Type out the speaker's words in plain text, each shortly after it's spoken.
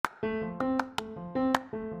I'm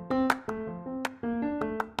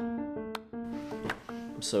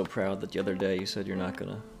so proud that the other day you said you're not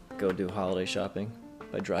gonna go do holiday shopping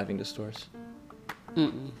by driving to stores.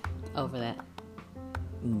 Over that.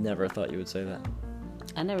 Never thought you would say that.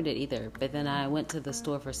 I never did either. But then I went to the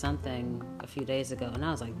store for something a few days ago, and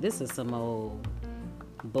I was like, this is some old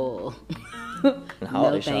bull. And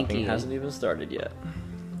holiday No, thank shopping you. hasn't even started yet.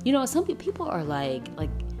 You know, some people are like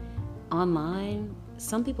online,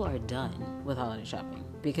 some people are done with holiday shopping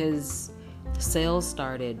because sales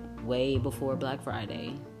started way before Black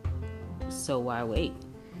Friday. So why wait?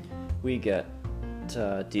 We get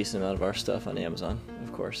a decent amount of our stuff on Amazon,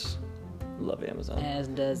 of course. Love Amazon. As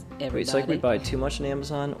does everybody. Wait, it's like we buy too much on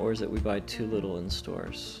Amazon, or is it we buy too little in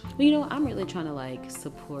stores? Well, you know, I'm really trying to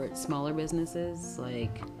support smaller businesses,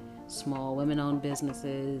 like small women-owned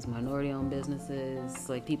businesses, minority-owned businesses,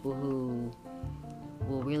 like people who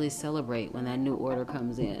will really celebrate when that new order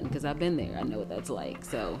comes in. Because I've been there, I know what that's like.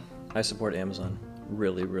 So, I support Amazon.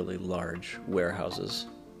 Really, really large warehouses.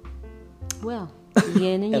 well,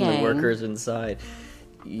 yin and And yang. the workers inside.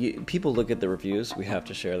 People look at the reviews. We have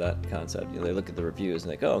to share that concept. They look at the reviews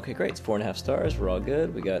and they go, okay, great, it's 4.5 stars. We're all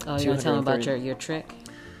good. We got. Oh, you want to tell them about 230 your trick?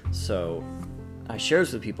 So, I share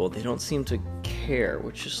this with people. They don't seem to care,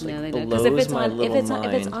 which is No, they don't. blows Because my little mind.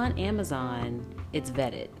 if it's on Amazon, it's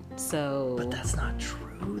vetted. So, But that's not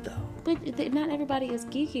true, though. but not everybody is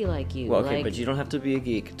geeky like you. Well, okay, but you don't have to be a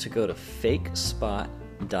geek to go to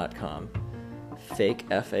fakespot.com. Fake,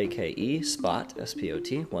 F-A-K-E, spot,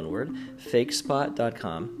 S-P-O-T, one word,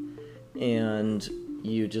 fakespot.com, and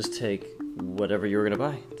you just take whatever you were going to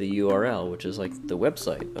buy, the URL, which is like the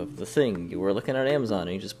website of the thing you were looking at Amazon,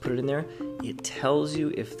 and you just put it in there. It tells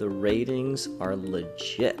you if the ratings are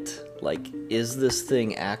legit. Like, is this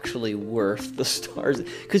thing actually worth the stars?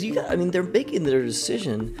 Because they're making their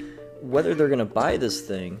decision whether they're going to buy this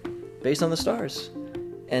thing based on the stars.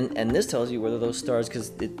 And this tells you whether those stars,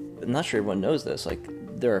 because I'm not sure everyone knows this, like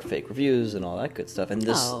there are fake reviews and all that good stuff. And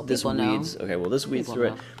this people know. weeds, okay, well this weeds People through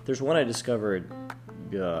know. it. There's one I discovered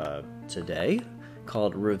today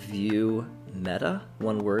called Review Meta,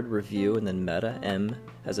 one word, review, and then meta, M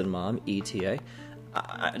as in mom, E-T-A.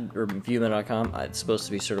 Reviewmeta.com, it's supposed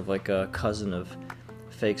to be sort of like a cousin of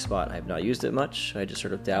FakeSpot. I have not used it much. I just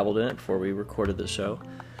sort of dabbled in it before we recorded the show.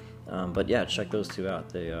 But yeah, check those two out.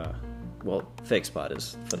 They, FakeSpot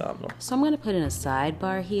is phenomenal. So I'm going to put in a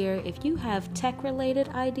sidebar here. If you have tech-related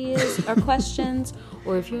ideas or questions,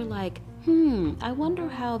 or if you're like, I wonder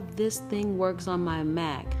how this thing works on my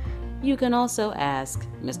Mac, you can also ask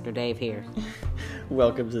Mr. Dave here.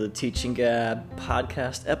 Welcome to the Teaching Gab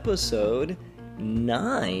podcast episode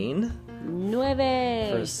 9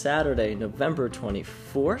 for Saturday, November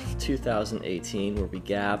 24th, 2018, where we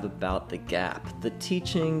gab about the gap, the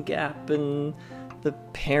teaching gap and the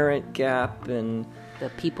parent gap and The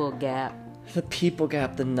people gap. the people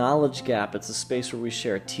gap, the knowledge gap. It's a space where we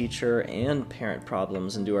share teacher and parent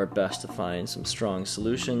problems and do our best to find some strong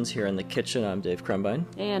solutions. Here in the kitchen, I'm Dave Crumbine.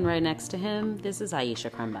 And right next to him, this is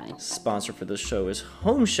Aisha Crumbine. Sponsor for this show is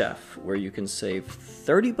Home Chef, where you can save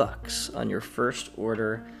 $30 on your first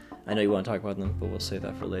order. I know you want to talk about them, but we'll save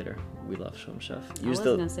that for later. We love Home Chef. I wasn't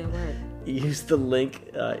going to say a word. Use the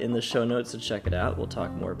link in the show notes to check it out. We'll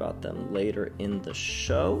talk more about them later in the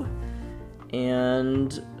show.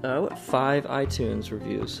 And 5 iTunes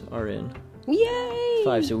reviews are in. Yay!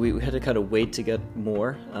 5, so we had to kind of wait to get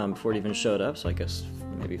more before it even showed up, so I guess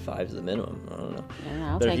maybe 5 is the minimum. I don't know.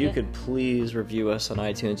 Yeah, I'll but take if you it. could please review us on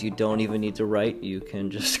iTunes, you don't even need to write. You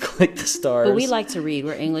can just click the stars. But we like to read.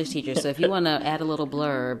 We're English teachers, so if you want to add a little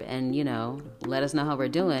blurb and, let us know how we're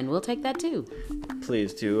doing, we'll take that too.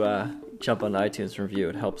 Please do jump on iTunes and review.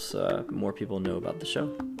 It helps more people know about the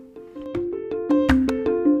show.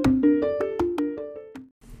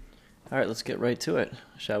 All right, let's get right to it,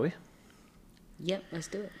 shall we? Yep, let's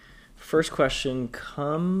do it. First question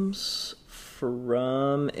comes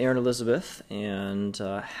from Erin Elizabeth, and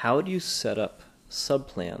how do you set up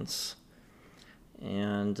subplans?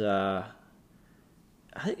 And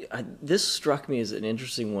this struck me as an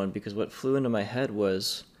interesting one because what flew into my head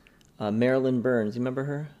was Marilyn Burns. You remember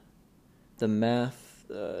her? The math.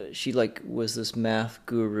 She was this math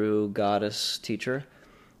guru, goddess teacher,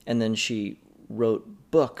 and then she wrote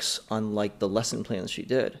books on the lesson plans she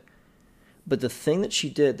did. But the thing that she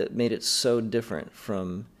did that made it so different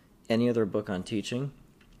from any other book on teaching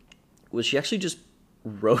was she actually just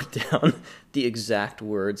wrote down the exact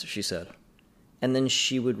words she said. And then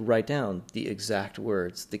she would write down the exact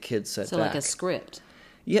words the kids said So back. like a script.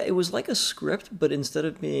 Yeah, it was like a script, but instead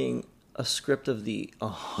of being a script of the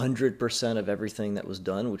 100% of everything that was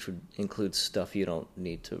done, which would include stuff you don't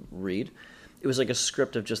need to read, it was like a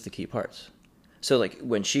script of just the key parts. So like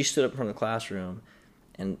when she stood up in front of the classroom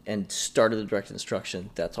and started the direct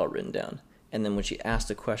instruction, that's all written down. And then when she asked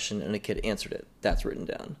a question and a kid answered it, that's written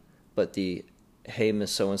down. But the, hey,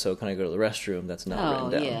 Miss So-and-so, can I go to the restroom? That's not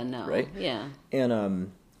written down. Yeah, no. Right? Yeah.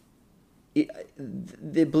 And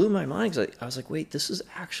it blew my mind because I was like, wait, this is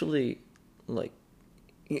actually like,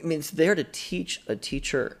 I mean, it's there to teach a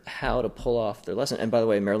teacher how to pull off their lesson. And by the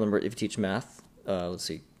way, Marilyn, if you teach math, let's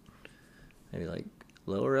see, maybe like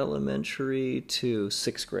lower elementary to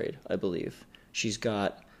 6th grade, I believe, she's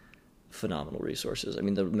got phenomenal resources. I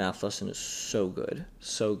mean, the math lesson is so good,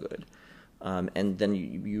 so good. And then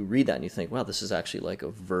you read that and you think, wow, this is actually like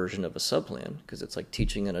a version of a subplan, because it's like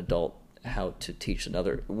teaching an adult how to teach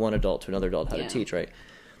one adult to another adult how to teach, right?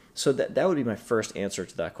 So that would be my first answer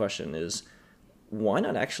to that question is, why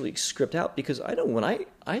not actually script out? Because I know when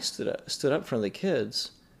I stood up in front of the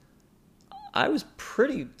kids, I was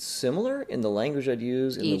pretty similar in the language I'd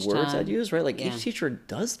use, in the words I'd use, right? Like each teacher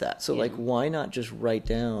does that. So like, why not just write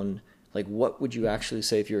down, like, what would you actually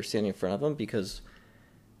say if you were standing in front of them? Because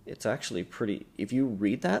it's actually pretty, if you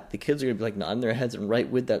read that, the kids are going to be like nodding their heads and right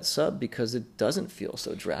with that sub, because it doesn't feel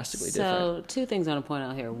so drastically different. So 2 things I want to point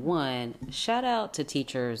out here. One, shout out to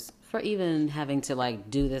teachers for even having to like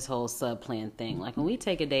do this whole sub plan thing. Like when we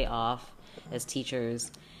take a day off as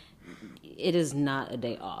teachers, it is not a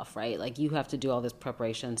day off, right? Like you have to do all this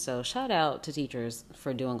preparation. So shout out to teachers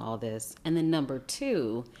for doing all this. And then number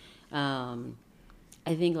 2,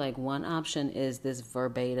 I think like one option is this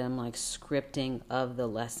verbatim like scripting of the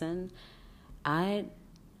lesson. I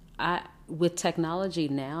with technology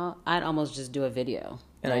now, I'd almost just do a video.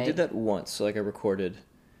 And right? I did that once. So like I recorded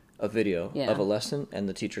a video of a lesson and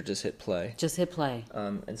the teacher just hit play. Just hit play.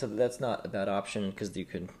 And so that's not a bad option, because you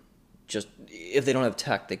can just, if they don't have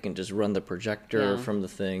tech, they can just run the projector from the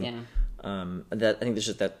thing. Yeah. That I think there's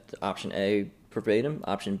just that option A, verbatim.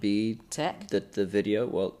 Option B, tech. The video.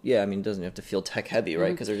 Well, yeah, I mean, it doesn't have to feel tech heavy,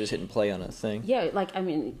 right? Because they're just hitting play on a thing. Yeah, like, I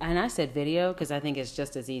mean, and I said video because I think it's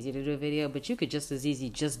just as easy to do a video, but you could just as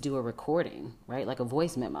easy just do a recording, right? Like a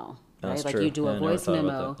voice memo, right? That's like true. you do a voice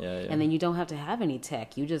memo, yeah. and then you don't have to have any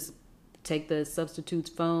tech. You just take the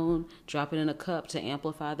substitute's phone, drop it in a cup to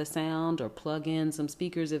amplify the sound, or plug in some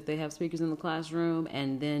speakers if they have speakers in the classroom,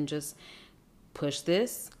 and then just push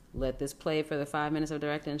this, let this play for the 5 minutes of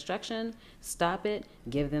direct instruction, stop it,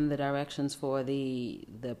 give them the directions for the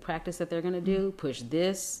practice that they're going to do, push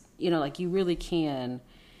this. You know, like you really can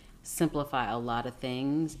simplify a lot of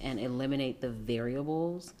things and eliminate the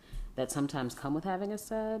variables that sometimes come with having a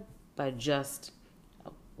sub by just,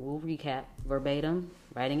 we'll recap, verbatim,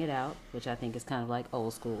 writing it out, which I think is kind of like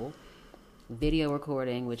old school, video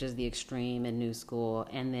recording, which is the extreme and new school,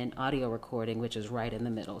 and then audio recording, which is right in the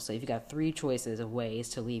middle. So you've got 3 choices of ways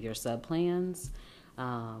to leave your sub plans.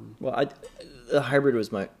 Well, the hybrid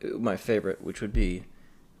was my favorite, which would be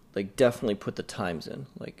like definitely put the times in.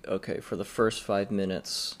 Like, okay, for the first 5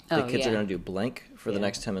 minutes, the kids are going to do blank. For the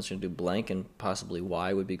next 10 minutes, they're going to do blank, and possibly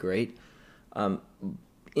Y would be great.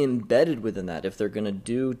 Embedded within that, if they're going to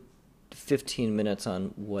do 15 minutes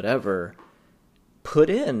on whatever, put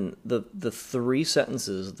in the 3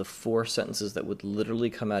 sentences, the 4 sentences that would literally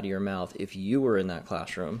come out of your mouth if you were in that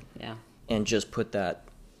classroom. Yeah. And just put that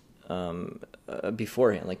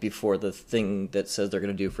beforehand, like before the thing that says they're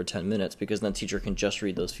going to do for 10 minutes, because then the teacher can just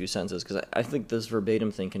read those few sentences. Because I think this verbatim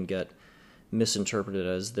thing can get misinterpreted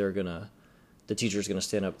as the teacher's going to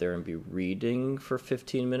stand up there and be reading for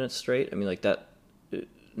 15 minutes straight. I mean, like that,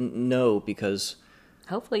 no, because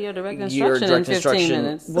hopefully your direct instruction in 15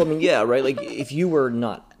 minutes. Well, I mean, yeah, right? Like if you were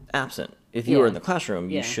not absent, if you were in the classroom,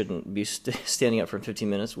 you shouldn't be standing up for 15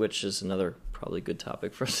 minutes, which is another probably good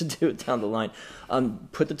topic for us to do down the line.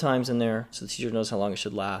 Put the times in there so the teacher knows how long it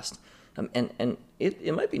should last. And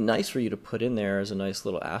it might be nice for you to put in there as a nice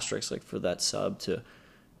little asterisk, like for that sub to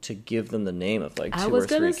give them the name of like 2 or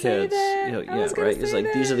 3 kids. That. Right? It's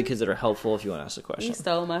like these are the kids that are helpful if you want to ask a question. You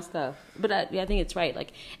stole my stuff. But I think it's right.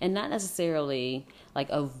 Like, and not necessarily like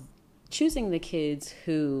of choosing the kids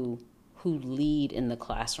who lead in the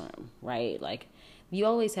classroom, right? Like you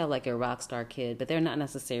always have like a rock star kid, but they're not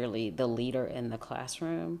necessarily the leader in the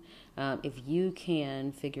classroom. If you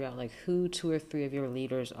can figure out like who 2 or 3 of your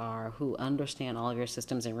leaders are, who understand all of your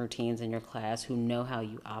systems and routines in your class, who know how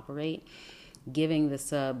you operate, giving the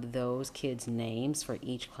sub those kids' names for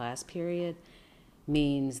each class period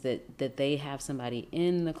means that they have somebody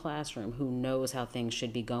in the classroom who knows how things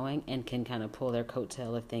should be going and can kind of pull their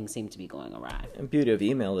coattail if things seem to be going awry. And beauty of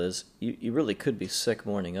email is you really could be sick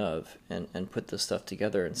morning of and put this stuff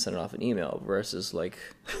together and send it off an email versus like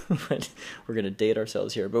we're going to date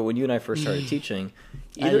ourselves here. But when you and I first started teaching,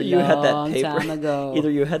 either you had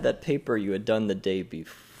that paper you had done the day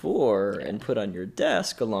before and put on your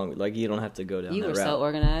desk along, like you don't have to go down You that were route. so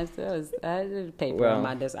organized. I did a paper on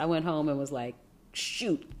my desk. I went home and was like,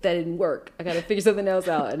 shoot, that didn't work. I got to figure something else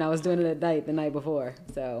out. And I was doing it at night the night before.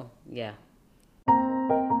 So, yeah.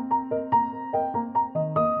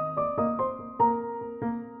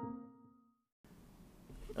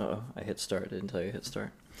 Oh, I hit start. I didn't tell you to hit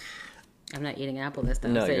start. I'm not eating apple this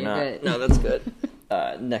time. No, so you're not. good. No, that's good.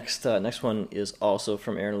 Next one is also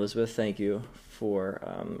from Erin Elizabeth. Thank you for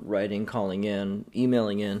writing, calling in,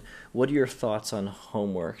 emailing in. What are your thoughts on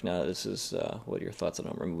homework? Now, this is what are your thoughts on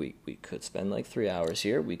homework? We could spend like 3 hours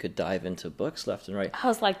here. We could dive into books left and right. I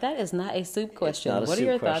was like, that is not a soup question. What are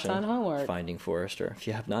your thoughts on homework? Finding Forrester. If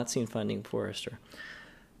you have not seen Finding Forrester,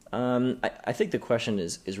 I think the question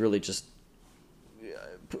is really just,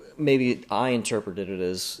 maybe I interpreted it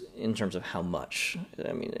as in terms of how much.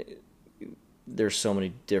 I mean, there's so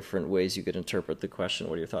many different ways you could interpret the question.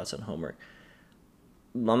 What are your thoughts on homework?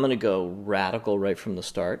 I'm going to go radical right from the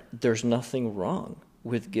start. There's nothing wrong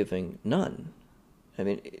with giving none. I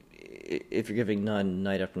mean, if you're giving none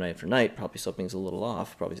night after night after night, probably something's a little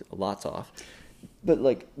off, probably a lot's off. But,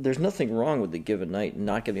 like, there's nothing wrong with the give a night and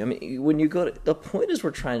not giving. I mean, when you go to, the point is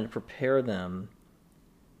we're trying to prepare them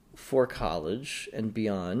for college and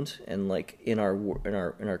beyond, and like in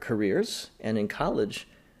our careers. And in college,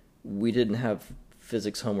 we didn't have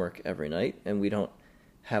physics homework every night, and we don't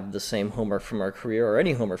have the same homework from our career or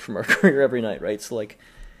any homework from our career every night, right? So like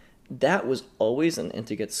that was always, and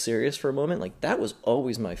to get serious for a moment, like that was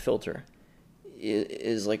always my filter,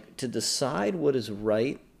 is like to decide what is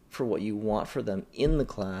right for what you want for them in the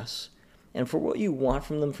class and for what you want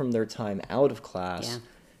from them from their time out of class.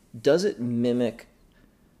 Yeah. Does it mimic,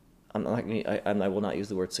 I will not use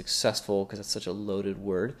the word successful because that's such a loaded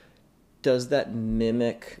word. Does that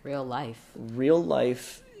mimic real life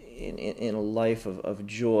in a life of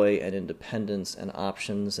joy and independence and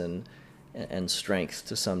options and strength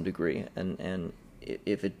to some degree? And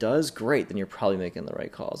if it does, great, then you're probably making the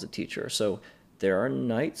right call as a teacher. So there are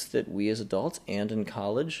nights that we as adults and in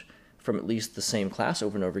college from at least the same class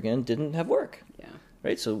over and over again didn't have work. Yeah.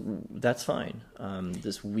 Right, so that's fine.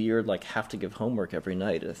 This weird, like, have to give homework every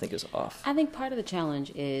night, I think, is off. I think part of the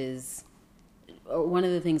challenge is, one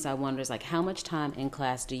of the things I wonder is, like, how much time in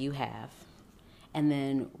class do you have? And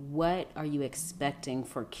then what are you expecting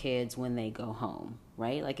for kids when they go home,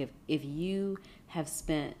 right? Like, if you have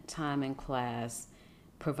spent time in class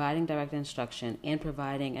providing direct instruction and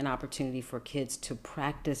providing an opportunity for kids to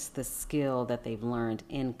practice the skill that they've learned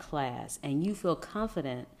in class, and you feel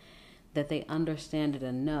confident that they understand it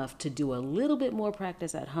enough to do a little bit more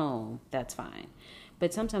practice at home, that's fine.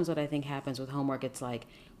 But sometimes what I think happens with homework, it's like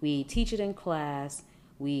we teach it in class,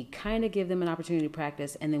 we kind of give them an opportunity to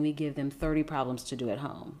practice, and then we give them 30 problems to do at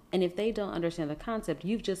home. And if they don't understand the concept,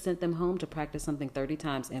 you've just sent them home to practice something 30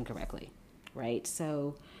 times incorrectly, right?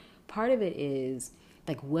 So part of it is,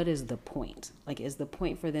 like, what is the point? Like, is the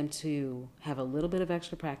point for them to have a little bit of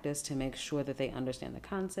extra practice to make sure that they understand the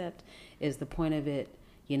concept? Is the point of it,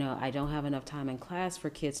 I don't have enough time in class for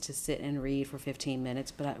kids to sit and read for 15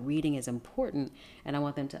 minutes, but reading is important, and I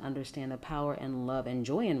want them to understand the power and love and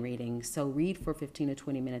joy in reading, so read for 15 to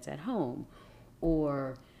 20 minutes at home.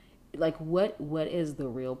 Or, like, what is the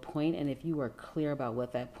real point? And if you are clear about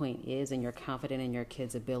what that point is and you're confident in your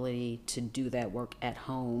kids' ability to do that work at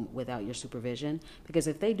home without your supervision, because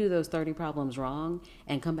if they do those 30 problems wrong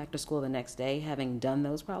and come back to school the next day having done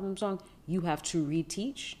those problems wrong, you have to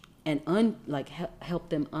reteach and help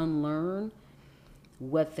them unlearn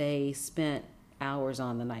what they spent hours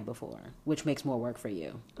on the night before, which makes more work for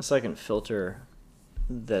you. A second filter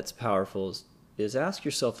that's powerful is ask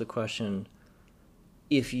yourself the question,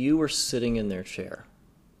 if you were sitting in their chair,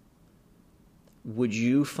 would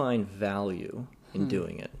you find value in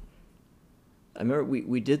doing it? I remember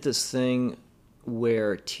we did this thing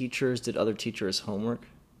where teachers did other teachers' homework.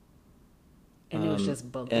 And it was just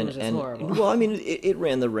horrible. Well, I mean, it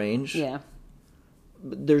ran the range. Yeah.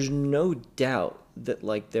 But there's no doubt that,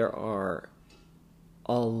 like, there are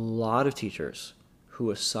a lot of teachers who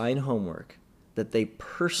assign homework that they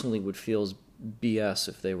personally would feel is BS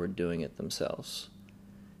if they were doing it themselves.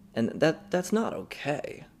 And that's not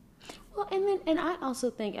okay. Well, and I also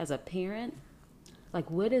think as a parent, like,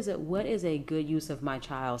 what is a good use of my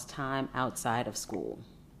child's time outside of school,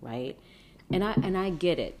 right? And I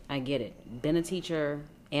get it. I get it. Been a teacher,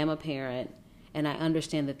 am a parent, and I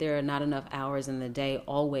understand that there are not enough hours in the day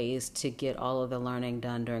always to get all of the learning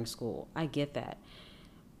done during school. I get that.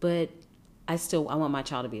 But I want my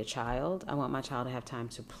child to be a child. I want my child to have time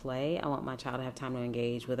to play. I want my child to have time to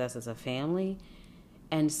engage with us as a family.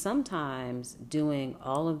 And sometimes doing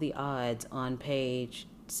all of the odds on page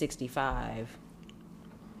 65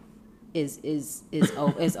 is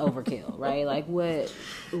overkill, right? Like what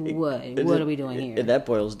are we doing here? That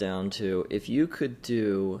boils down to, if you could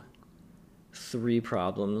do 3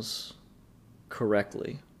 problems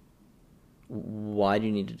correctly, why do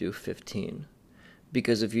you need to do 15?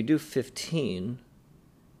 Because if you do 15,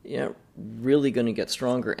 you're really going to get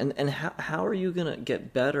stronger. And how are you going to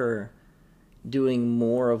get better doing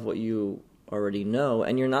more of what you already know?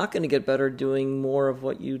 And you're not going to get better doing more of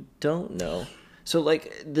what you don't know. So,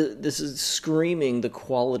 like, this is screaming the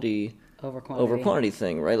quality over quantity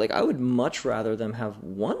thing, right? Like, I would much rather them have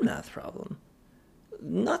 1 math problem.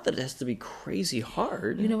 Not that it has to be crazy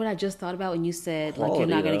hard. You know what I just thought about when you said, Quality, like,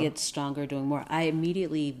 you're not going to though. get stronger doing more? I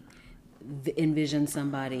immediately envision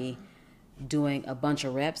somebody doing a bunch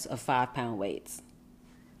of reps of 5-pound weights,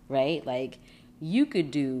 right? Like, you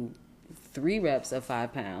could do 3 reps of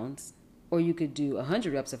 5 pounds, or you could do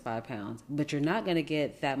 100 reps of 5 pounds, but you're not going to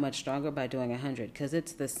get that much stronger by doing 100 because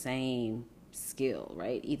it's the same skill,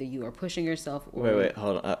 right? Either you are pushing yourself or... Wait,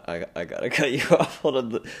 hold on. I gotta cut you off.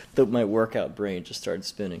 Hold on. My workout brain just started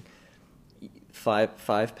spinning.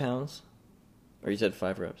 5 pounds? Or you said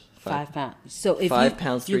 5 reps? 5 pounds. So if 5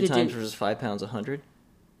 pounds you 3 could times do, versus 5 pounds 100?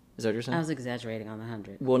 Is that what you're saying? I was exaggerating on the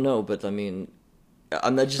 100. Well, no, but I mean,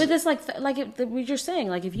 I'm not just... But that's what you're saying.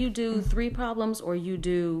 Like, if you do 3 problems or you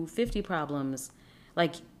do 50 problems,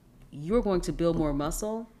 like, you're going to build more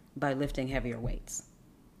muscle by lifting heavier weights,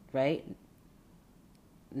 right?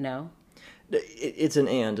 No? It's an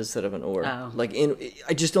and instead of an or. Oh. Like,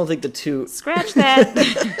 I just don't think the two... Scratch that.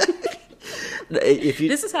 If you...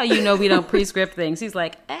 This is how you know we don't pre-script things. He's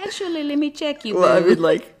like, actually, let me check you. Well, I boo." mean,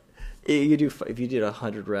 like, if you did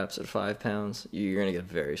 100 reps at 5 pounds, you're going to get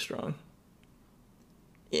very strong.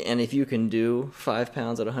 And if you can do 5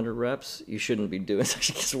 pounds at 100 reps, you shouldn't be doing. It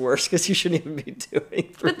actually gets worse because you shouldn't even be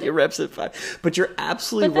doing 3 reps at 5. But you're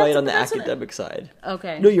absolutely right on the academic side.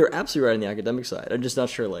 Okay. No, you're absolutely right on the academic side. I'm just not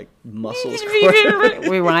sure, like, muscles.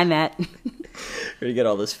 Rewind that. We're gonna get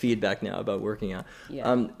all this feedback now about working out.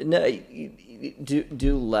 Yeah. No,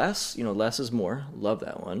 do less. You know, less is more. Love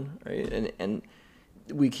that one, right? And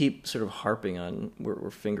we keep sort of harping on we're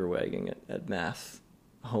finger wagging at math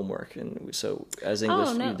homework, and so as English,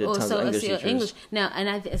 you did tons of English teachers. English now, and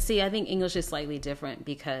I think English is slightly different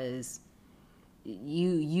because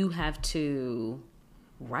you have to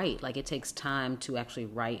write. Like, it takes time to actually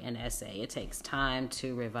write an essay. It takes time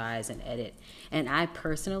to revise and edit. And I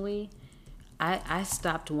personally, I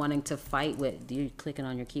stopped wanting to fight with you clicking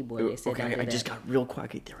on your keyboard. They said Okay, I just got real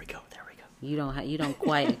quacky. There we go. You don't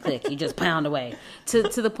quiet click. You just pound away. To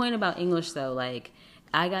the point about English though, like,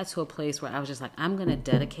 I got to a place where I was just like, I'm going to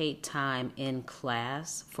dedicate time in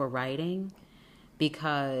class for writing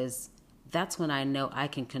because that's when I know I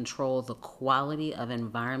can control the quality of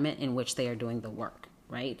environment in which they are doing the work,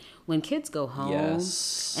 right? When kids go home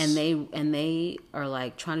and they are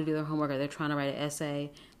like trying to do their homework or they're trying to write an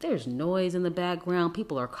essay, there's noise in the background.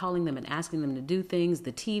 People are calling them and asking them to do things.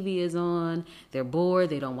 The TV is on. They're bored.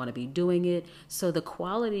 They don't want to be doing it. So the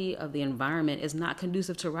quality of the environment is not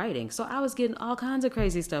conducive to writing. So I was getting all kinds of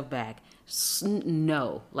crazy stuff back.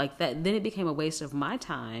 No, like that. Then it became a waste of my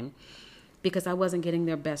time because I wasn't getting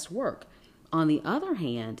their best work. On the other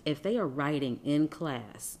hand, if they are writing in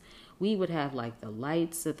class, we would have like the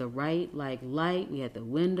lights at the right, like light. We had the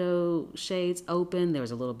window shades open. There was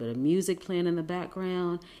a little bit of music playing in the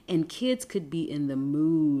background. And kids could be in the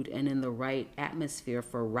mood and in the right atmosphere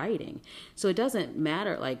for writing. So it doesn't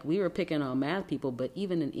matter. Like, we were picking on math people, but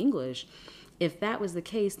even in English, if that was the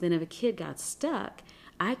case, then if a kid got stuck,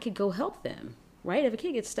 I could go help them. Right? If a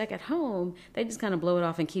kid gets stuck at home, they just kind of blow it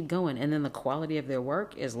off and keep going. And then the quality of their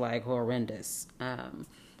work is like horrendous.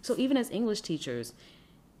 So even as English teachers,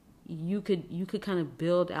 you could kind of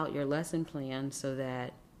build out your lesson plan so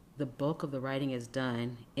that the bulk of the writing is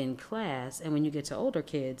done in class. And when you get to older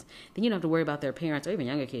kids, then you don't have to worry about their parents, or even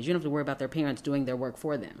younger kids. You don't have to worry about their parents doing their work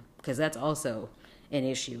for them, because that's also an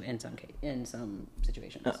issue in some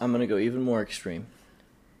situations. I'm going to go even more extreme.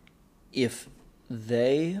 If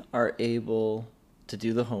they are able to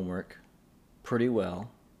do the homework pretty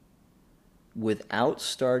well without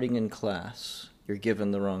starting in class, you're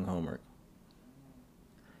given the wrong homework.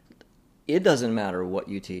 It doesn't matter what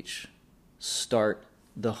you teach. Start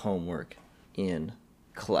the homework in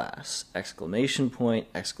class! Exclamation point!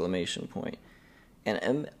 Exclamation point!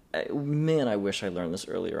 And man, I wish I learned this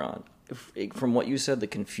earlier on. From what you said, the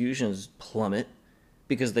confusions plummet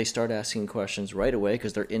because they start asking questions right away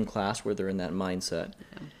because they're in class where they're in that mindset.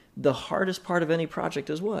 Yeah. The hardest part of any project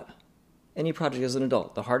is what? Any project as an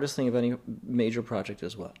adult, the hardest thing of any major project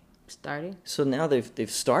is what? Starting. So now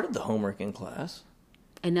they've started the homework in class.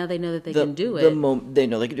 And now they know that they can do it. They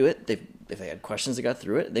know they can do it. If they had questions, they got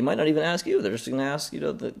through it. They might not even ask you. They're just going to ask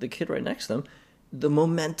the kid right next to them. The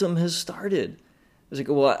momentum has started. It's like,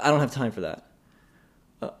 well, I don't have time for that.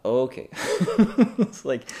 Okay. It's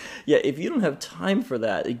like, yeah, if you don't have time for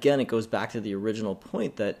that, again, it goes back to the original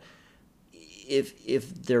point that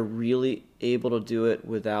if they're really able to do it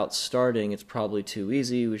without starting, it's probably too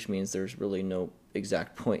easy, which means there's really no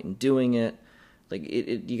exact point in doing it. Like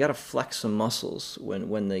you got to flex some muscles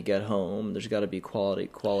when they get home. There's got to be quality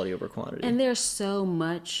over quantity. And there's so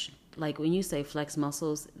much, like when you say flex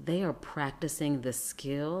muscles, they are practicing the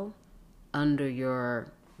skill under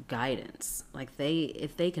your guidance. Like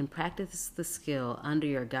if they can practice the skill under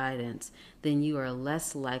your guidance, then you are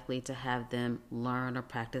less likely to have them learn or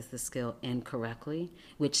practice the skill incorrectly,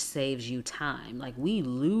 which saves you time. Like we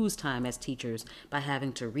lose time as teachers by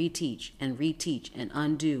having to reteach and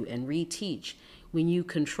undo and reteach. When you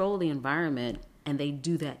control the environment and they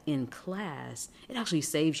do that in class, it actually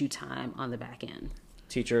saves you time on the back end.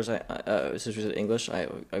 Teachers, sisters of English,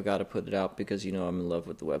 I've got to put it out because I'm in love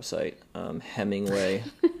with the website. Hemingway,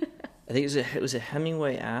 I think it was a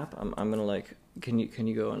Hemingway app. I'm gonna can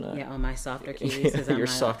you go on? On my softer keys. Your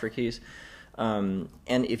softer keys. And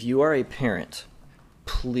if you are a parent,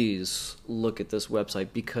 please look at this website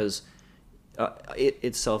because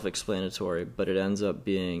it's self-explanatory, but it ends up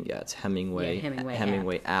being it's Hemingway. Yeah,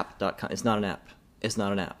 HemingwayApp.com. It's not an app. It's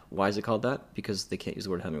not an app. Why is it called that? Because they can't use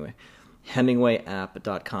the word Hemingway.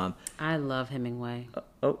 HemingwayApp.com. I love Hemingway.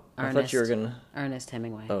 I thought you were going to... Ernest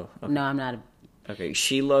Hemingway. Oh, okay. No, I'm not. Okay,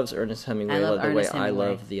 she loves Ernest Hemingway the way I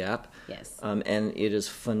love the app. Yes. And it is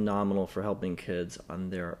phenomenal for helping kids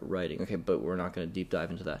on their writing. Okay, but we're not going to deep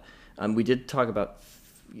dive into that. We did talk about...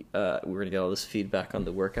 we're going to get all this feedback on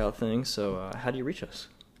the workout thing, so how do you reach us?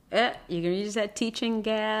 You can reach us at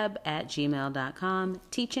teachinggab@gmail.com.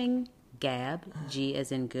 Teachinggab, G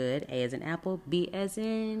as in good, A as in apple, B as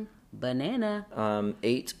in... banana.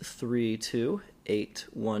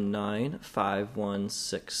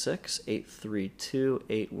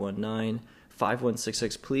 832-819-5166.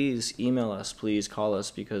 832-819-5166. Please email us. Please call us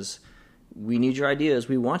because we need your ideas.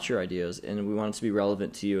 We want your ideas, and we want it to be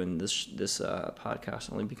relevant to you. And this podcast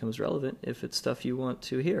only becomes relevant if it's stuff you want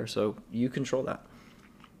to hear. So you control that.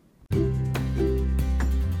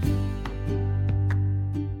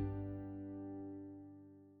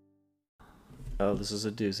 Oh, this is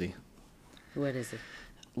a doozy. What is it?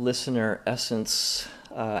 Listener Essence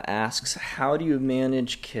asks, how do you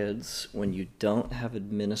manage kids when you don't have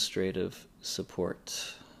administrative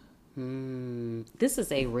support? This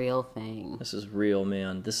is a real thing. This is real,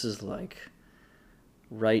 man. This is like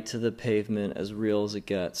right to the pavement, as real as it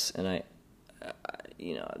gets. And I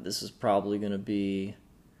this is probably going to be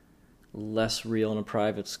less real in a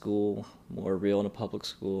private school, more real in a public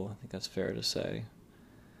school. I think that's fair to say.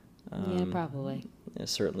 Yeah, probably. It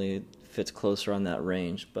certainly fits closer on that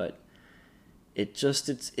range, but it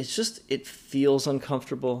feels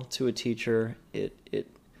uncomfortable to a teacher. It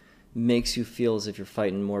makes you feel as if you're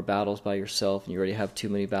fighting more battles by yourself, and you already have too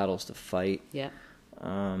many battles to fight. Yeah.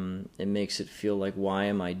 It makes it feel like, why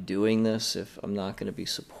am I doing this if I'm not going to be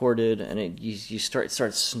supported? And you start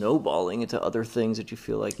snowballing into other things that you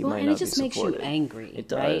feel like you might not be supported. It just makes you angry. It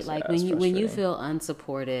does. Right? Like when you feel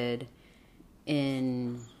unsupported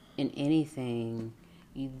in anything,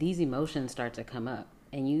 these emotions start to come up,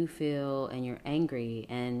 and you feel, and you're angry,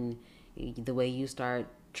 and the way you start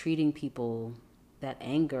treating people, that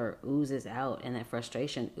anger oozes out, and that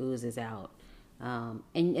frustration oozes out, and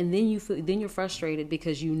then you're frustrated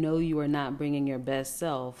because you are not bringing your best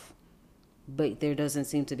self, but there doesn't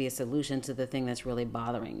seem to be a solution to the thing that's really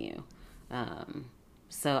bothering you.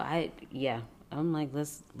 So I'm like,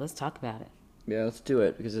 let's talk about it. Yeah, let's do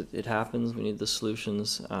it because it happens. We need the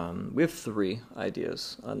solutions. We have 3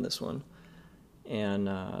 ideas on this one, and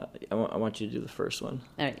I want you to do the first one.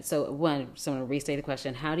 All right. So I'm going to restate the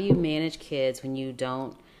question. How do you manage kids when you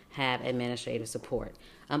don't have administrative support?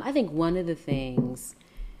 I think one of the things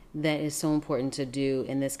that is so important to do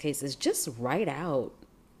in this case is just write out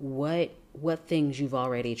what things you've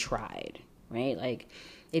already tried, right? Like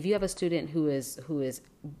if you have a student who is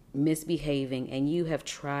misbehaving and you have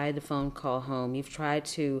tried the phone call home, you've tried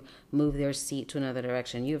to move their seat to another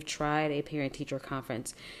direction, you have tried a parent-teacher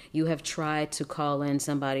conference, you have tried to call in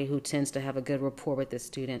somebody who tends to have a good rapport with the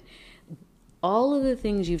student, all of the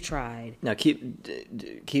things you've tried. Now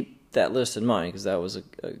keep that list in mind, because that was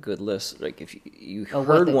a good list. Like if you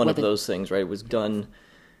heard one of those things, right, it was done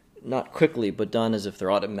not quickly, but done as if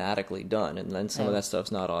they're automatically done, and then some of that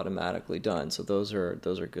stuff's not automatically done. So those are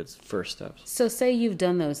good first steps. So say you've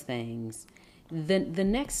done those things. The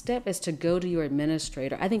next step is to go to your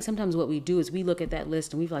administrator. I think sometimes what we do is we look at that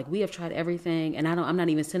list and we have tried everything, and I'm not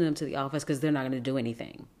even sending them to the office because they're not going to do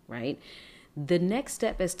anything, right? The next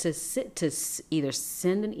step is to either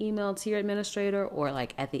send an email to your administrator, or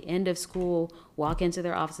like at the end of school, walk into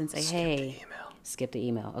their office and say, skip the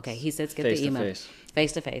email. Okay, he said skip the email.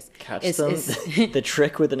 Face to face. Catch them. The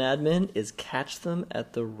trick with an admin is catch them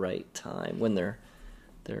at the right time, when they're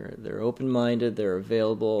open-minded, they're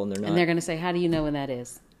available, and they're not. And they're going to say, "How do you know when that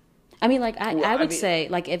is?" I mean, like I would say,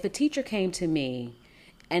 like if a teacher came to me,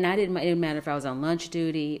 and it didn't matter if I was on lunch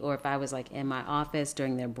duty or if I was like in my office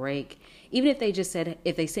during their break. Even if they just said,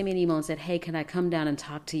 if they sent me an email and said, "Hey, can I come down and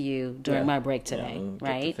talk to you during my break today?"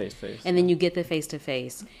 Right? Face-to-face. And then you get the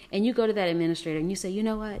face-to-face, and you go to that administrator and you say, "You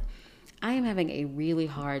know what? I am having a really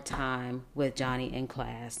hard time with Johnny in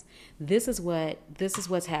class. This is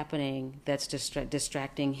what's happening that's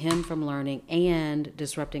distracting him from learning and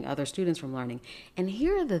disrupting other students from learning. And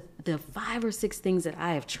here are the 5 or 6 things that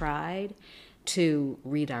I have tried to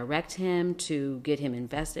redirect him, to get him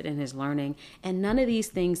invested in his learning, and none of these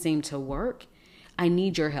things seem to work. I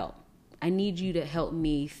need your help. I need you to help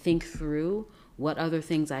me think through what other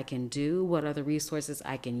things I can do, what other resources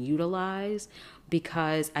I can utilize,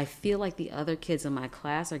 because I feel like the other kids in my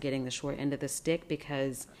class are getting the short end of the stick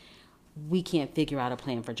because we can't figure out a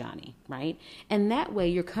plan for Johnny," right? And that way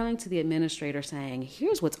you're coming to the administrator saying,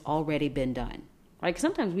 here's what's already been done. Like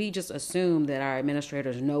sometimes we just assume that our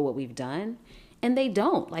administrators know what we've done, and they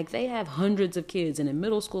don't. Like they have hundreds of kids, and in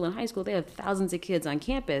middle school and high school, they have thousands of kids on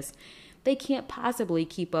campus. They can't possibly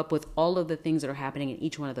keep up with all of the things that are happening in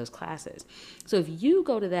each one of those classes. So if you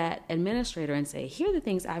go to that administrator and say, here are the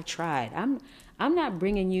things I've tried. I'm not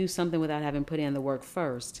bringing you something without having put in the work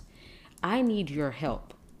first. I need your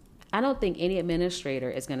help. I don't think any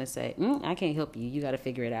administrator is going to say, I can't help you. You got to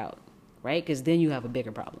figure it out, right? Because then you have a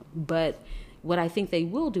bigger problem. But what I think they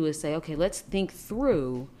will do is say, okay, let's think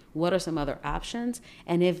through what are some other options.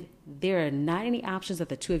 And if there are not any options that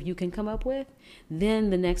the two of you can come up with, then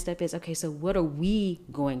the next step is, okay, so what are we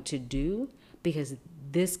going to do? Because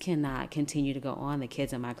this cannot continue to go on. The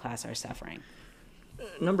kids in my class are suffering.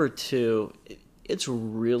 Number 2, it's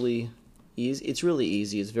really easy. It's really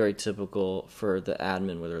easy. It's very typical for the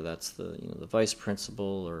admin, whether that's the vice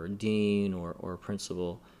principal or dean or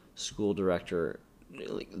principal, school director.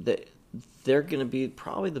 They're going to be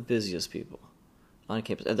probably the busiest people on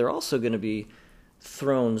campus. And they're also going to be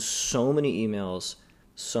thrown so many emails,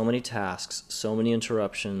 so many tasks, so many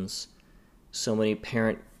interruptions, so many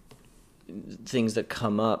parent things that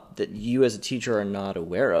come up that you as a teacher are not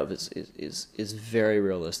aware of is very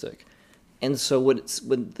realistic. And so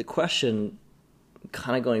when the question,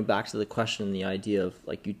 kind of going back to the question and the idea of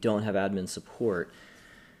like you don't have admin support,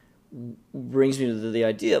 brings me to the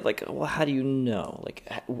idea of like, well, how do you know? Like,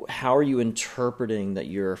 how are you interpreting that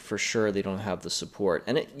you're for sure they don't have the support?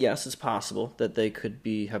 And yes, it's possible that they could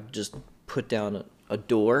have just put down a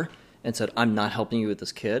door and said, "I'm not helping you with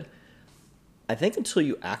this kid." I think until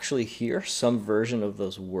you actually hear some version of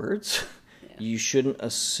those words, you shouldn't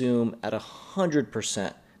assume at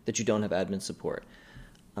 100% that you don't have admin support.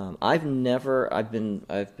 I've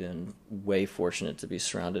been way fortunate to be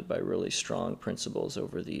surrounded by really strong principals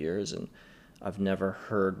over the years, and I've never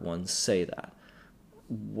heard one say that.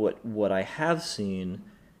 What I have seen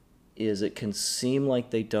is it can seem like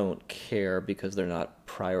they don't care because they're not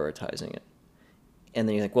prioritizing it. And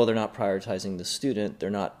then you think, well, they're not prioritizing the student, they're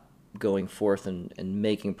not going forth and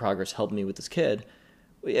making progress, helping me with this kid.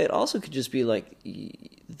 It also could just be like,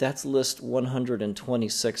 that's list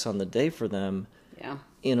 126 on the day for them. Yeah.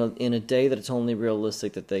 In a day that it's only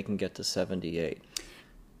realistic that they can get to 78.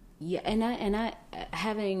 Yeah, and I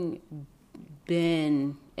having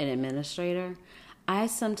been an administrator, I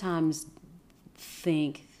sometimes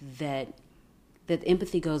think that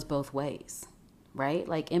empathy goes both ways, right?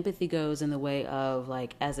 Like empathy goes in the way of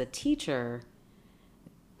like as a teacher,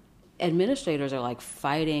 administrators are like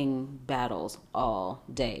fighting battles all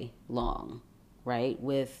day long, right?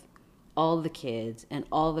 With all the kids and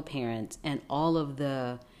all the parents and all of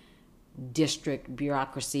the district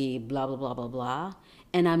bureaucracy, blah, blah, blah, blah, blah.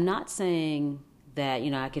 And I'm not saying that,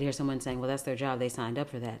 I could hear someone saying, well, that's their job, they signed up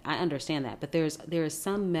for that. I understand that, but there is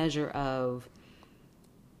some measure of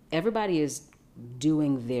everybody is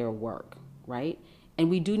doing their work, right? And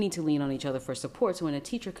we do need to lean on each other for support. So when a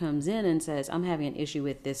teacher comes in and says, I'm having an issue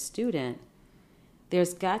with this student,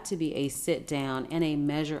 there's got to be a sit down and a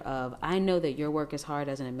measure of, I know that your work is hard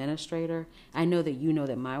as an administrator. I know that you know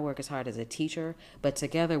that my work is hard as a teacher, but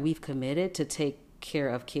together we've committed to take care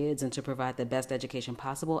of kids and to provide the best education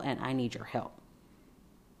possible, and I need your help.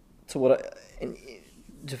 So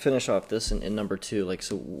to finish off this in number 2, like,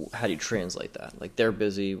 so how do you translate that? Like, they're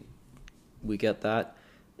busy, we get that.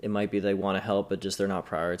 It might be they want to help, but just they're not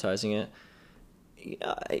prioritizing it.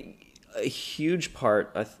 A huge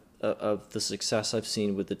part of the success I've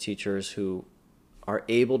seen with the teachers who are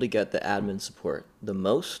able to get the admin support the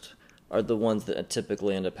most are the ones that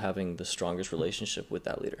typically end up having the strongest relationship with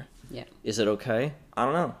that leader. Yeah. Is it okay? I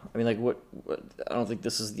don't know. I mean, like, what I don't think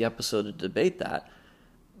this is the episode to debate that.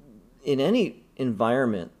 In any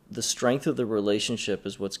environment, the strength of the relationship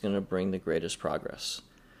is what's going to bring the greatest progress.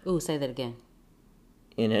 Ooh, say that again.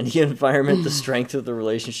 In any environment, the strength of the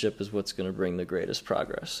relationship is what's going to bring the greatest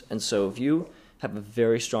progress. And so if you have a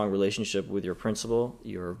very strong relationship with your principal,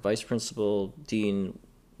 your vice principal, dean,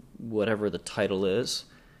 whatever the title is,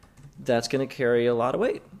 that's going to carry a lot of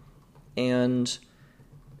weight. And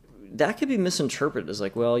that could be misinterpreted as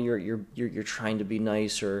like, well, you're trying to be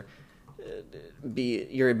nice, or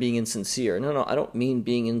you're being insincere. No, I don't mean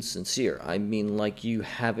being insincere. I mean, like, you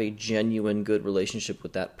have a genuine good relationship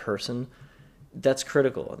with that person. That's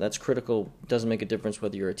critical. That's critical. It doesn't make a difference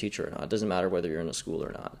whether you're a teacher or not. It doesn't matter whether you're in a school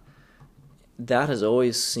or not. That has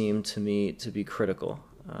always seemed to me to be critical.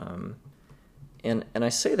 And I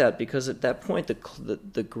say that because at that point,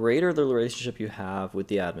 the greater the relationship you have with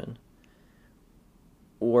the admin,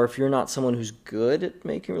 or if you're not someone who's good at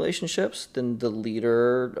making relationships, then the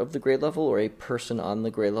leader of the grade level or a person on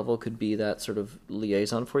the grade level could be that sort of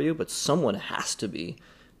liaison for you. But someone has to be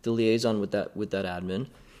the liaison with that admin.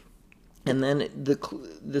 And then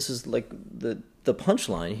this is like the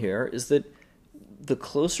punchline here is that the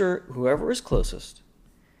closer, whoever is closest,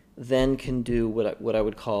 then can do what I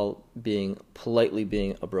would call politely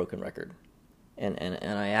being a broken record. And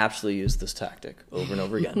I absolutely use this tactic over and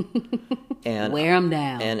over again. And wear them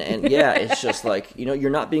down. And yeah, it's just like,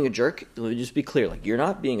 you're not being a jerk. Let me just be clear. Like, you're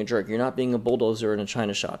not being a jerk. You're not being a bulldozer in a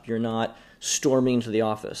china shop. You're not storming into the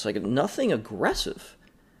office. Like, nothing aggressive.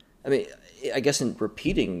 I mean, I guess in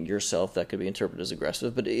repeating yourself, that could be interpreted as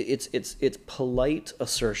aggressive, but it's polite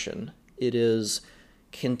assertion. It is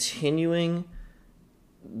continuing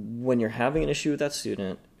when you're having an issue with that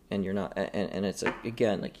student and you're not, and it's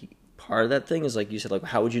again, like, part of that thing is, like you said, like,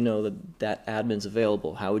 how would you know that admin's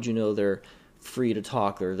available? How would you know they're free to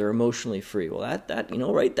talk, or they're emotionally free? Well, that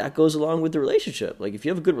right, that goes along with the relationship. Like, if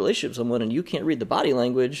you have a good relationship with someone and you can't read the body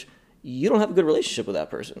language, you don't have a good relationship with that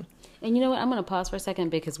person. And you know what? I'm going to pause for a second,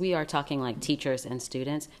 because we are talking like teachers and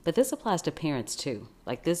students, but this applies to parents too.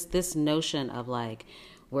 Like, this notion of, like,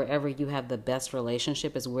 wherever you have the best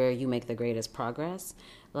relationship is where you make the greatest progress.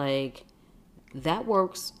 Like, that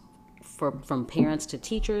works from parents to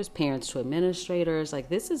teachers, parents to administrators. Like,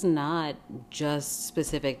 this is not just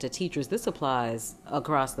specific to teachers. This applies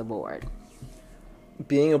across the board.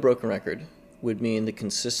 Being a broken record would mean that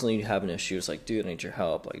consistently you have an issue. It's like, dude, I need your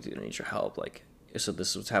help. Like, dude, I need your help. Like, so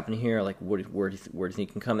this is what's happening here. Like, where do you think you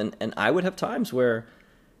can come? And I would have times where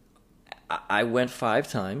I went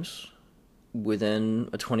 5 times within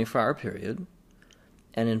a 24-hour period.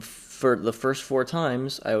 And for the first 4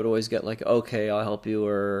 times, I would always get like, okay, I'll help you,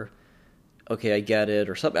 or okay, I get it,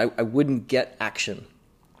 or something. I wouldn't get action,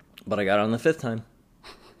 but I got it on the 5th time.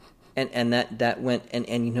 And that went, and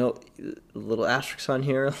a little asterisk on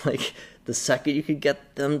here, like, the second you could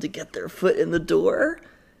get them to get their foot in the door,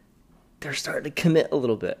 they're starting to commit a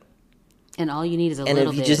little bit. And all you need is a little bit.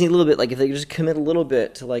 And if you just need a little bit, like, if they just commit a little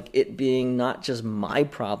bit to, like, it being not just my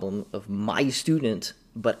problem of my student,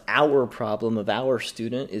 but our problem of our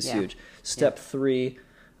student is huge. Step 3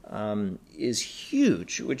 is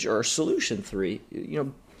huge, which are solution 3.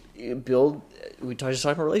 Build. We just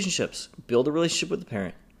talking about relationships. Build a relationship with the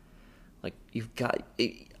parent. Like, you've got.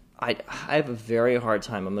 I have a very hard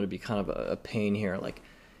time. I'm going to be kind of a pain here. Like,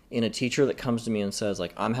 in a teacher that comes to me and says,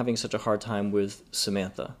 like, I'm having such a hard time with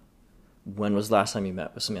Samantha. When was the last time you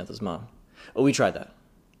met with Samantha's mom? Oh, we tried that.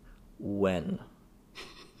 When?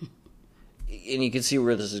 And you can see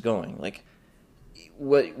where this is going. Like,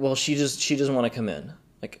 what? Well, she doesn't want to come in.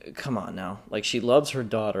 Like, come on now. Like, she loves her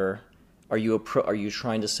daughter. Are you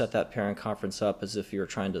trying to set that parent conference up as if you're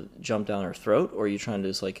trying to jump down her throat, or are you trying to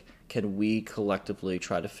just, like, can we collectively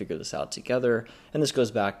try to figure this out together? And this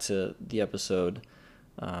goes back to the episode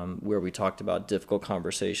where we talked about difficult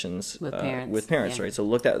conversations With parents. with parents, Yeah. right? So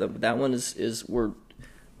look at that one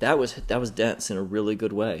that was dense in a really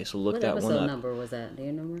good way. So look What that one episode up. number was that? Do you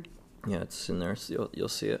remember? Yeah, it's in there. So you'll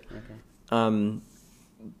see it. Okay.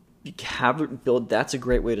 That's a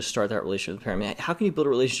great way to start that relationship with a parent. I mean, how can you build a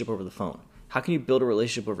relationship over the phone? How can you build a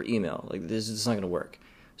relationship over email? Like, this is not going to work.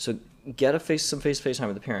 So get some face-to-face time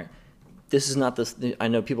with the parent. This is not this. I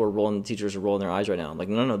know teachers are rolling their eyes right now. I'm like,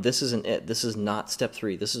 no, this isn't it. This is not step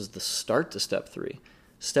 3. This is the start to step 3.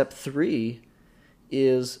 Step 3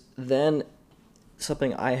 is then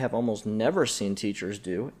something I have almost never seen teachers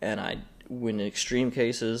do, and when in extreme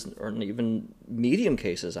cases or even medium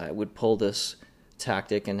cases, I would pull this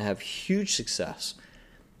tactic and have huge success,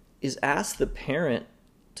 is ask the parent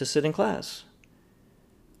to sit in class.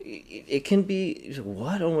 It can be,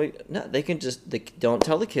 what? Oh my, no, they don't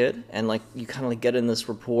tell the kid, and like you kind of like get in this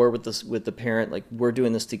rapport with the parent, like we're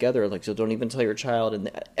doing this together, like so don't even tell your child. And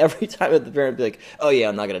every time the parent be like, oh yeah,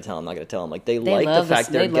 I'm not gonna tell him, like they like the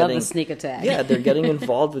fact they love the sneak attack. Yeah, they're getting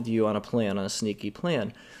involved with you on a sneaky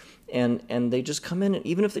plan, and they just come in, and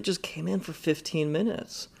even if they just came in for 15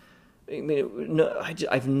 minutes. I mean, no,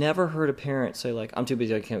 I've never heard a parent say like, I'm too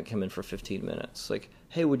busy, I can't come in for 15 minutes. Like,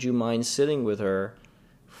 hey, would you mind sitting with her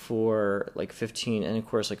for like 15? And of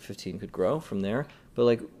course, like 15 could grow from there. But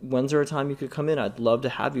like, when's there a time you could come in? I'd love to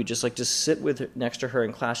have you just sit with her, next to her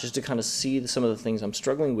in class, just to kind of see some of the things I'm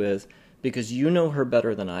struggling with, because you know her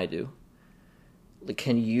better than I do. Like,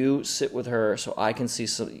 can you sit with her so I can see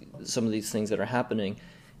some of these things that are happening?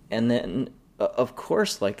 And then, of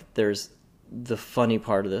course, like there's the funny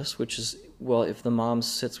part of this, which is, well, if the mom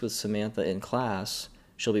sits with Samantha in class,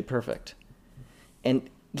 she'll be perfect. And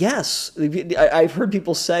yes, I've heard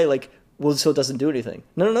people say like, well, so it doesn't do anything.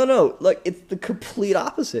 No. Like, it's the complete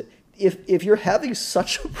opposite. If you're having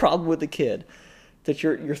such a problem with a kid that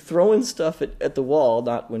you're throwing stuff at the wall,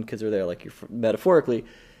 not when kids are there, like you're metaphorically,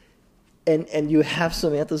 and you have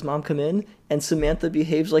Samantha's mom come in and Samantha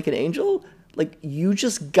behaves like an angel, like you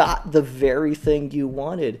just got the very thing you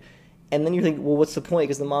wanted. And then you think, well, what's the point?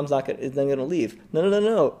 Because the mom's not going to leave.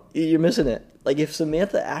 No. You're missing it. Like, if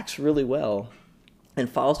Samantha acts really well and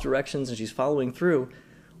follows directions and she's following through,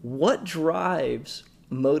 what drives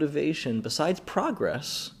motivation besides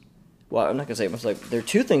progress? Well, I'm not going to say it. Like, there are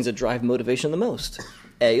 2 things that drive motivation the most.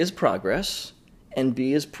 A is progress, and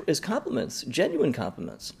B is compliments, genuine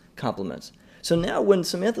compliments. So now when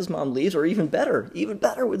Samantha's mom leaves, or even better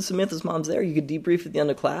when Samantha's mom's there, you could debrief at the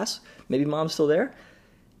end of class. Maybe mom's still there.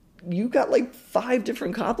 You got like 5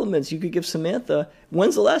 different compliments you could give Samantha.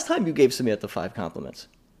 When's the last time you gave Samantha 5 compliments?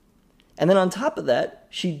 And then on top of that,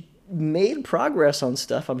 she made progress on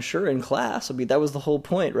stuff, I'm sure, in class. I mean, that was the whole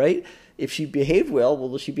point, right? If she behaved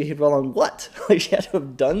well, she behaved well on what? Like, she had to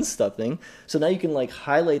have done something. So now you can like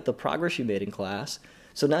highlight the progress you made in class.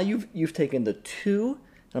 So now you've taken the 2,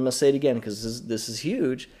 and I'm going to say it again because this is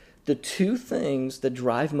huge, the 2 things that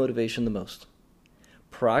drive motivation the most.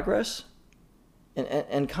 Progress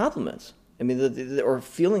and compliments. I mean, or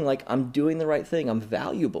feeling like I'm doing the right thing, I'm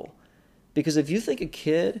valuable. Because if you think a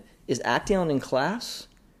kid is acting out in class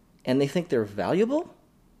and they think they're valuable,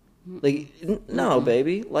 like, no,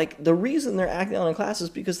 baby. Like, the reason they're acting out in class is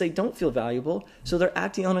because they don't feel valuable, so they're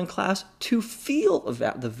acting out in class to feel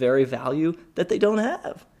the very value that they don't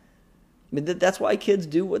have. I mean, that's why kids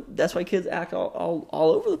act all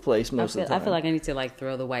over the place most of the time. I feel like I need to like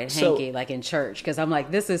throw the white hanky like in church, because I'm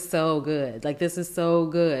like, this is so good. Like, this is so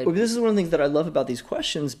good. Well, this is one of the things that I love about these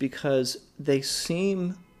questions, because they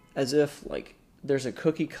seem as if like there's a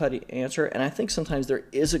cookie cutter answer, and I think sometimes there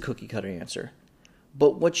is a cookie cutter answer.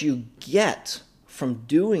 But what you get from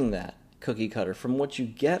doing that cookie cutter, from what you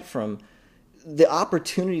get from the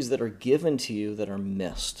opportunities that are given to you that are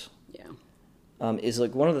missed. Is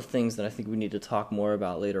like one of the things that I think we need to talk more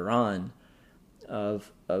about later on,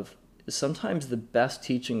 of sometimes the best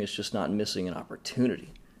teaching is just not missing an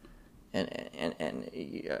opportunity. And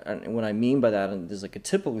what I mean by that, and there's like a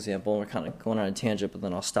typical example, and we're kind of going on a tangent, but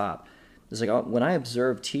then I'll stop. It's like when I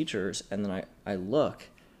observe teachers and then I look,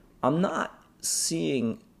 I'm not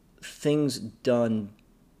seeing things done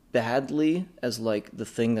badly as like the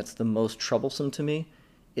thing that's the most troublesome to me.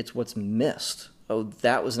 It's what's missed. Oh,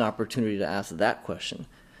 that was an opportunity to ask that question.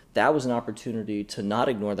 That was an opportunity to not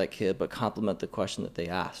ignore that kid, but compliment the question that they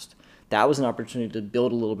asked. That was an opportunity to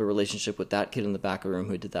build a little bit of relationship with that kid in the back of the room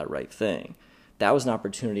who did that right thing. That was an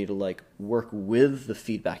opportunity to like work with the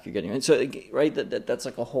feedback you're getting. And so, right, that's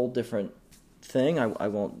like a whole different thing. I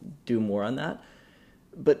won't do more on that.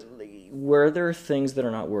 But where there are things that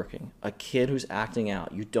are not working, a kid who's acting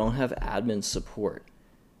out, you don't have admin support,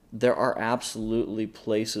 there are absolutely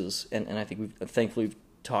places, and I think thankfully we've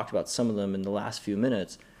talked about some of them in the last few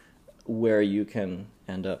minutes, where you can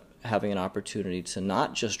end up having an opportunity to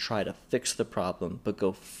not just try to fix the problem, but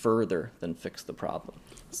go further than fix the problem.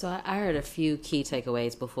 So I heard a few key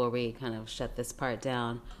takeaways before we kind of shut this part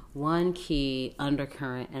down. One key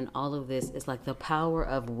undercurrent in all of this is like the power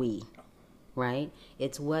of we, right?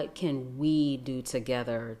 It's what can we do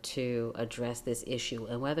together to address this issue,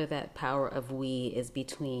 and whether that power of we is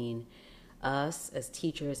between us as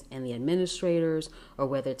teachers and the administrators, or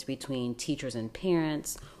whether it's between teachers and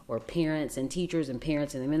parents, or parents and teachers and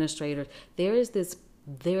parents and administrators. There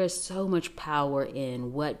is so much power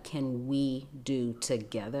in what can we do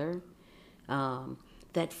together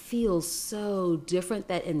that feels so different,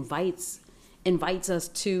 that invites us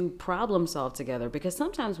to problem solve together. Because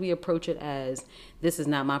sometimes we approach it as, this is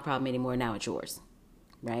not my problem anymore, now it's yours,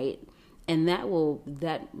 right? And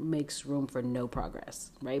that makes room for no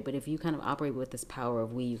progress, right? But if you kind of operate with this power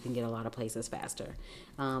of we, you can get a lot of places faster.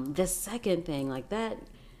 The second thing, like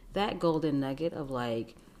that golden nugget of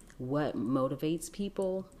like what motivates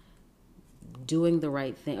people, doing the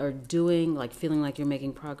right thing, or doing, like, feeling like you're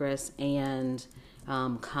making progress, and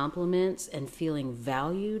compliments and feeling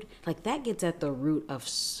valued, like that gets at the root of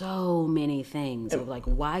so many things, of like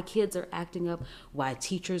why kids are acting up, why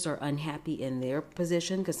teachers are unhappy in their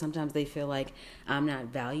position, because sometimes they feel like, I'm not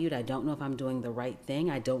valued, I don't know if I'm doing the right thing,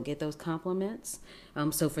 I don't get those compliments.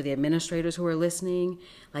 So for the administrators who are listening,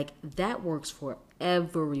 like that works for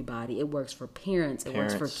everybody. It works for parents, it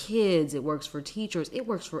works for kids, it works for teachers, it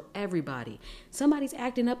works for everybody. Somebody's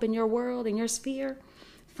acting up in your world, in your sphere,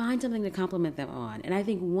 find something to compliment them on. And I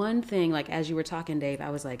think one thing, like as you were talking, Dave, I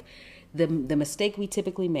was like, the mistake we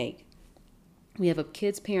typically make, we have a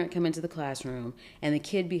kid's parent come into the classroom and the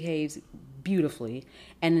kid behaves beautifully,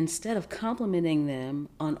 and instead of complimenting them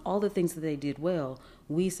on all the things that they did well,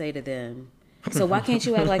 we say to them, so why can't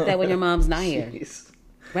you act like that when your mom's not here? Jeez.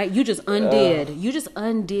 Right? You just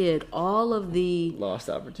undid all of the lost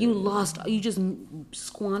opportunity. You just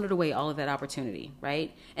squandered away all of that opportunity,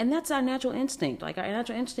 right? And that's our natural instinct. Like, our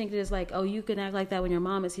natural instinct is like, oh, you can act like that when your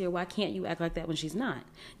mom is here. Why can't you act like that when she's not?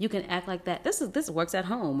 You can act like that. This works at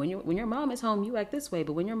home. When your mom is home, you act this way,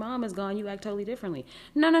 but when your mom is gone, you act totally differently.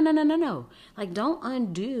 No. Like, don't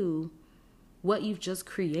undo what you've just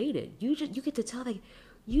created. You get to tell, like,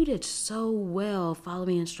 you did so well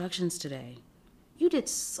following instructions today. You did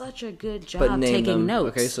such a good job taking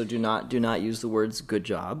notes. Okay, so do not use the words good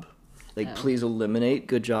job. Like, please eliminate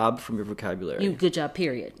good job from your vocabulary. Good job,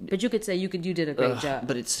 period. But you could say you did a great job.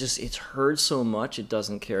 But it's heard so much, it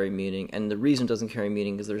doesn't carry meaning. And the reason it doesn't carry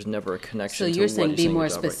meaning is there's never a connection to So you're saying be more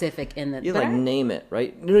job, specific in the... Yeah, like name it,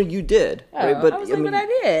 right? No, you did. Oh, right? But, I was like, but I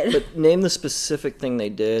did. But name the specific thing they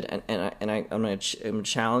did, and I'm going to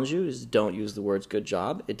challenge you, is don't use the words good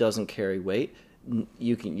job. It doesn't carry weight.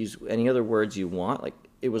 You can use any other words you want, like,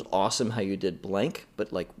 it was awesome how you did blank,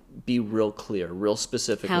 but like be real clear, real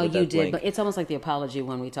specific. How with you that did, blank. but it's almost like the apology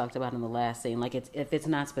one we talked about in the last scene. Like, if it's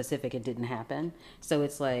not specific, it didn't happen. So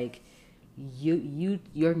it's like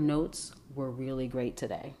your notes were really great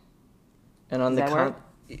today. And on Does the that work?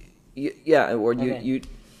 yeah, or Okay. you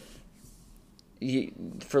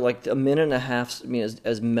for like a minute and a half. I mean,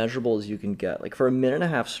 as measurable as you can get. Like for a minute and a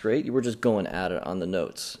half straight, you were just going at it on the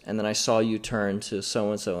notes, and then I saw you turn to so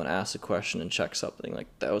and so and ask a question and check something. Like,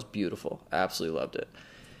 that was beautiful. Absolutely loved it.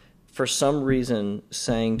 For some reason,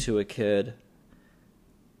 saying to a kid,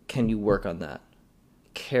 "Can you work on that?"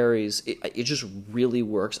 carries. It just really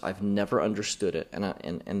works. I've never understood it,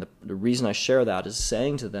 and the reason I share that is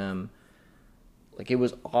saying to them, like, it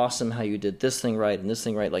was awesome how you did this thing right and this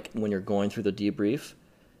thing right. Like, when you're going through the debrief,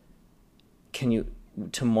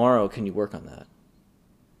 tomorrow, can you work on that?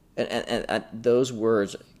 And those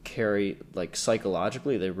words carry, like,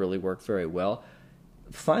 psychologically, they really work very well.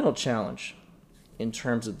 Final challenge in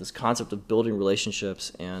terms of this concept of building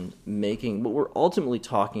relationships and making what we're ultimately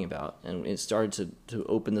talking about, and it started to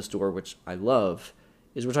open this door, which I love,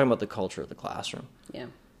 is we're talking about the culture of the classroom. Yeah.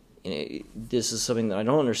 This is something that I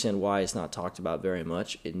don't understand why it's not talked about very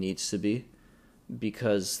much. It needs to be,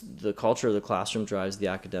 because the culture of the classroom drives the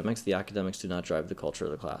academics. The academics do not drive the culture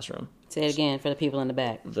of the classroom. Say it again for the people in the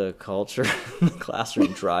back. The culture of the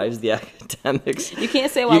classroom drives the academics. You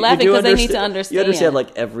can't say while laughing because they need to understand. You understand,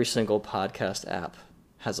 like, every single podcast app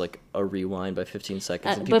has, like, a rewind by 15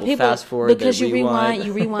 seconds, and but people fast forward. Because they you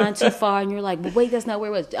rewind too far, and you're like, but wait, that's not where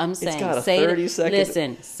it was. I'm saying, got a say 30 it. second.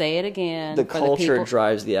 Listen, say it again. The for culture people.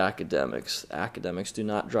 drives the academics. Academics do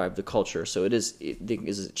not drive the culture. So is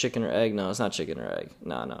it chicken or egg? No, it's not chicken or egg.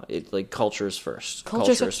 No. It like culture is first.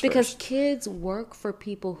 Culture is first. Because kids work for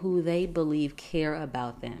people who they believe care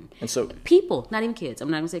about them. And so people, not even kids. I'm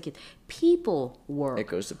not going to say kids. People work. It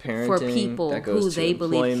goes to parenting. For people that goes who to they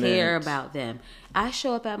believe employment. care about them. I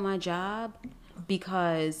show up at my job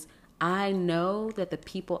because I know that the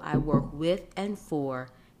people I work with and for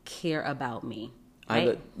care about me. Right? I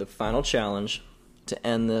have the final challenge to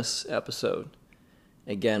end this episode.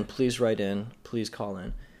 Again, please write in. Please call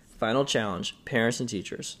in. Final challenge, parents and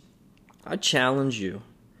teachers. I challenge you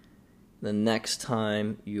the next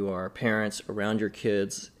time you are parents around your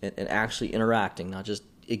kids and actually interacting, not just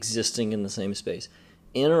existing in the same space,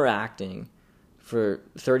 interacting for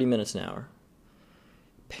 30 minutes an hour.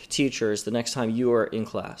 Teachers, the next time you are in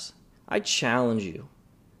class, I challenge you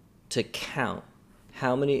to count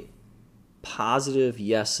how many positive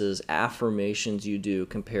yeses, affirmations you do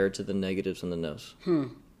compared to the negatives and the no's.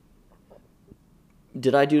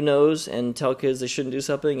 Did I do no's and tell kids they shouldn't do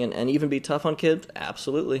something and even be tough on kids?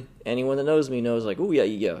 Absolutely. Anyone that knows me knows, like, oh yeah,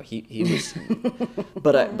 he was.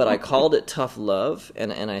 but I called it tough love,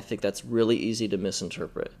 and I think that's really easy to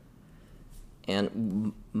misinterpret.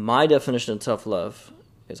 And my definition of tough love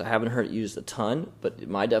is, I haven't heard it used a ton, but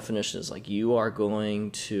my definition is like, you are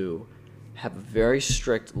going to have a very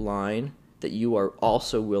strict line that you are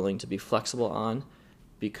also willing to be flexible on,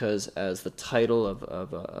 because as the title of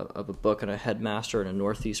a book and a headmaster in a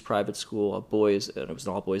Northeast private school, and it was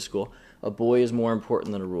an all-boys school, a boy is more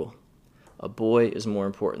important than a rule. A boy is more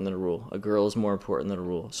important than a rule. A girl is more important than a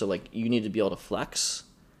rule. So like, you need to be able to flex,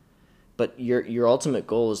 but your ultimate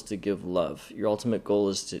goal is to give love. Your ultimate goal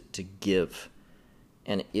is to give.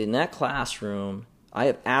 And in that classroom, I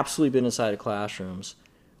have absolutely been inside of classrooms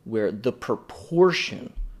where the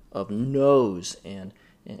proportion of no's and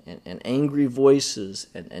angry voices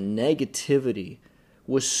and negativity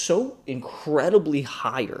was so incredibly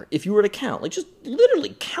higher. If you were to count, like just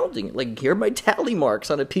literally counting it, like here are my tally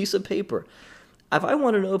marks on a piece of paper. If I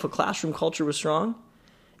want to know if a classroom culture was strong,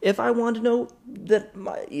 if I want to know that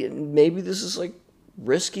maybe this is like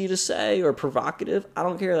risky to say or provocative, I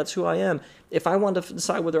don't care. That's who I am. If I wanted to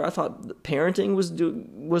decide whether I thought parenting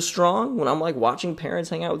was strong, when I'm like watching parents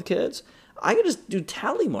hang out with kids, I could just do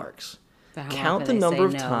tally marks. Count the number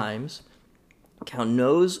of times, count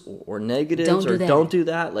no's or negatives, don't do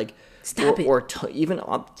that. Like, stop it. Or even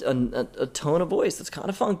a tone of voice that's kind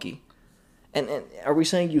of funky. And are we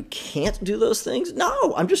saying you can't do those things?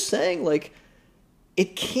 No, I'm just saying, like,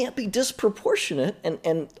 it can't be disproportionate.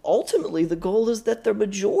 And ultimately, the goal is that the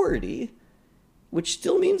majority, which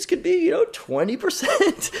still means could be, 20%,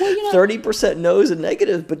 30% no's and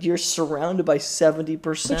negatives, but you're surrounded by 70%.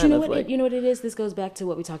 But you know what it is? This goes back to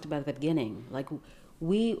what we talked about at the beginning. Like,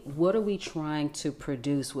 what are we trying to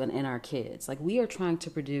produce in our kids? Like, we are trying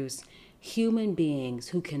to produce human beings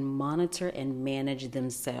who can monitor and manage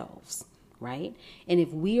themselves, right? And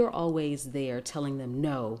if we are always there telling them,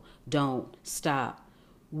 no, don't, stop,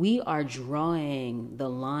 we are drawing the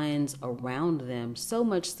lines around them so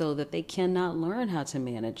much so that they cannot learn how to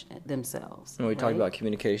manage themselves. And we talked about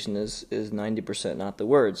communication is 90% not the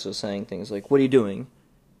words. So saying things like, what are you doing?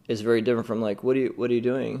 Is very different from like, what are you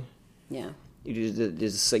doing? Yeah. You do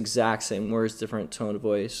the exact same words, different tone of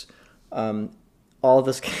voice. All of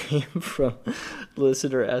this came from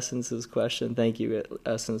listener Essence's question. Thank you,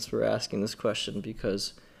 Essence, for asking this question,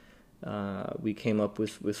 because we came up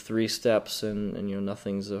with 3 steps, and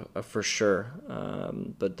nothing's a for sure,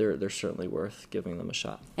 but they're certainly worth giving them a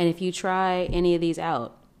shot. And if you try any of these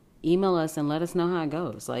out, email us and let us know how it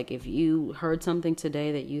goes. Like, if you heard something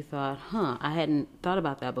today that you thought, I hadn't thought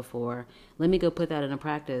about that before, let me go put that into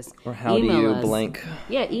practice. Or how do you blank?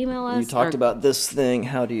 Yeah, email us. You talked about this thing,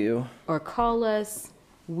 how do you? Or call us.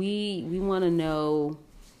 We want to know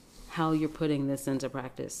how you're putting this into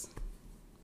practice.